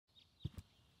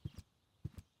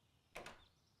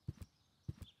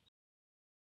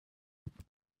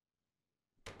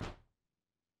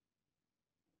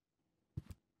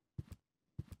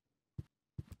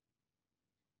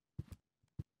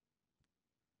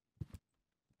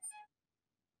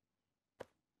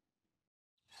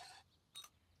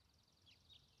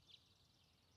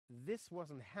This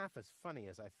wasn't half as funny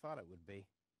as I thought it would be.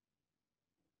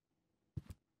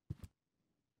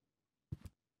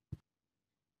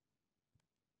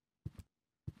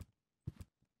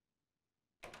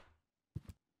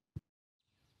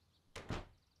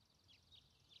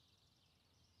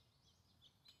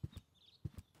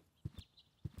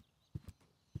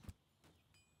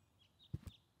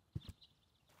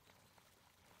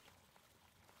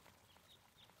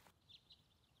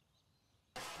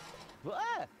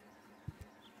 Ah!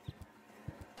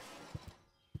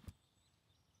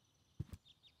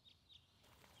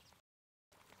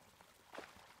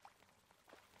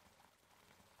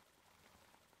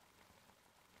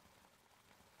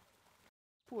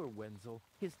 Poor Wenzel.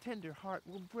 His tender heart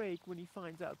will break when he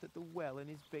finds out that the well in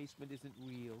his basement isn't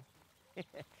real.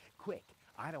 Quick,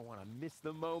 I don't want to miss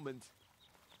the moment.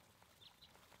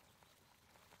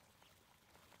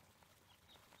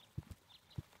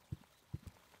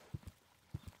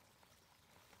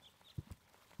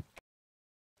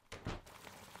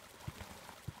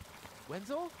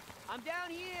 Wenzel? I'm down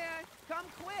here! Come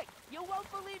quick! You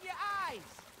won't believe your eyes!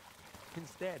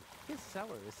 Instead, his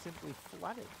cellar is simply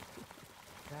flooded.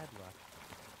 Bad luck.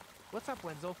 What's up,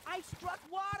 Wenzel? I struck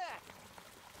water!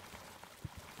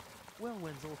 Well,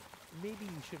 Wenzel, maybe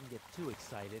you shouldn't get too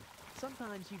excited.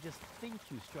 Sometimes you just think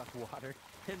you struck water,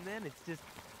 and then it's just...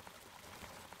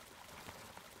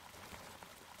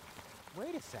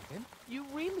 Wait a second. You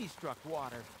really struck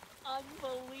water.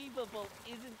 Unbelievable,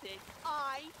 isn't it?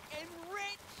 I am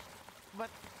rich! But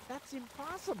that's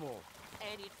impossible.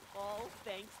 And it's all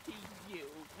thanks to you.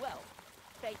 Well,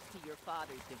 thanks to your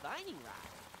father's divining rod.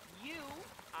 You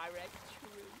are a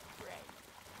true friend.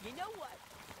 You know what?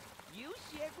 You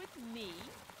shared with me,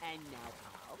 and now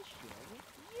I'll share with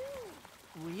you.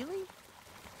 Really?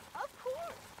 Of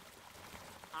course.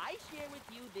 I share with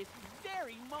you this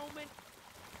very moment,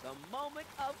 the moment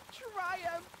of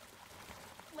triumph.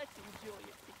 Let's enjoy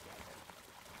it together.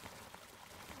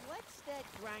 What's that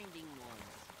grinding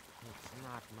noise? It's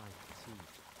not my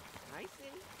teeth. I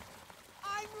see.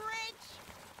 I'm rich!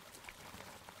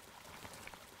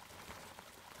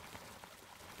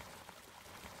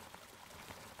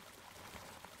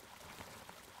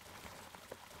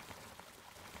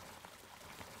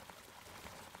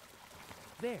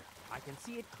 There, I can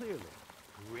see it clearly.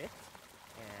 Grit,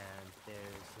 and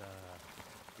there's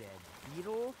a dead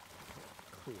beetle,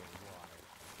 clear water.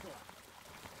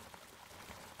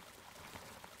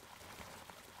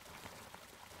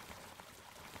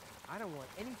 I don't want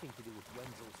anything to do with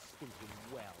Wenzel's stinking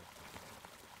well.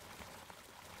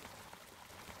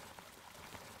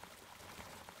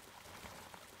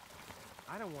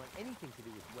 I don't want anything to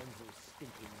do with Wenzel's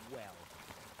stinking well.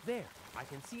 There, I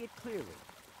can see it clearly.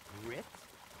 Grit,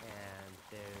 and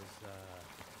there's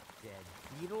a dead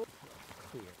beetle,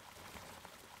 clear.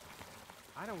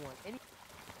 I don't want any...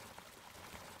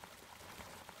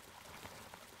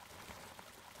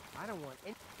 I don't want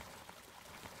any...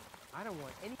 I don't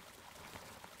want any...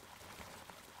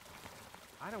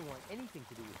 I don't want anything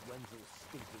to do with Wenzel's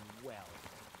stinking well.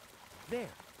 There,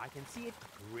 I can see it.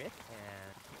 Grit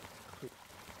and... clear.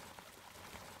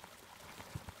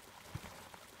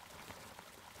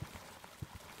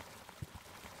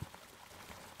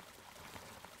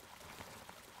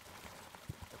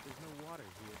 But there's no water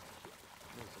here.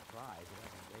 No surprise, it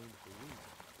hasn't rained for weeks.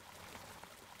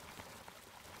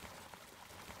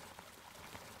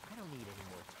 I don't need any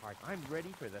more tart. I'm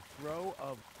ready for the throw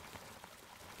of...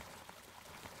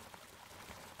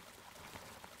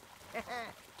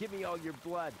 Give me all your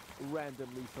blood,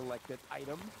 randomly selected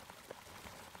item.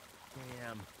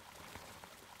 Damn.